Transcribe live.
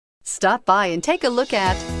Stop by and take a look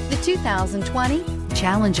at the 2020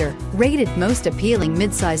 Challenger. Rated most appealing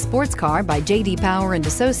midsize sports car by J.D. Power and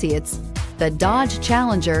Associates, the Dodge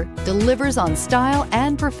Challenger delivers on style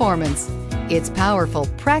and performance. It's powerful,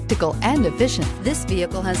 practical, and efficient. This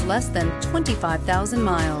vehicle has less than 25,000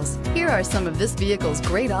 miles. Here are some of this vehicle's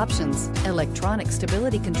great options: electronic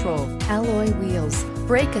stability control, alloy wheels,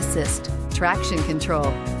 brake assist, traction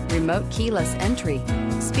control, remote keyless entry,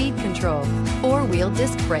 speed control, four-wheel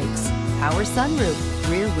disc brakes, power sunroof,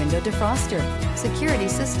 rear window defroster, security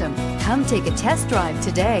system. Come take a test drive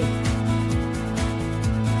today.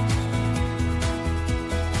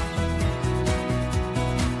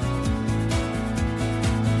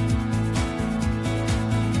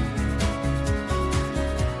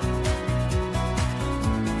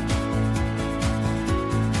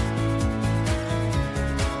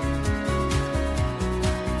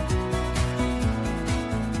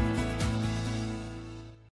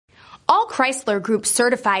 All Chrysler Group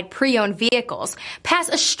certified pre-owned vehicles pass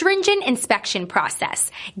a stringent inspection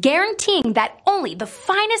process, guaranteeing that only the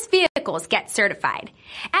finest vehicles get certified.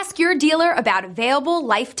 Ask your dealer about available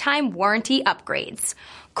lifetime warranty upgrades.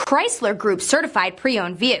 Chrysler Group certified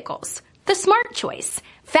pre-owned vehicles, the smart choice,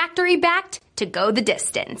 factory backed to go the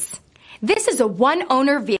distance. This is a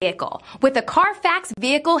one-owner vehicle with a CARFAX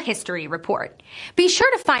Vehicle History Report. Be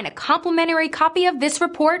sure to find a complimentary copy of this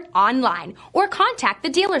report online or contact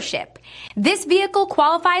the dealership. This vehicle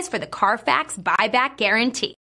qualifies for the CARFAX buyback guarantee.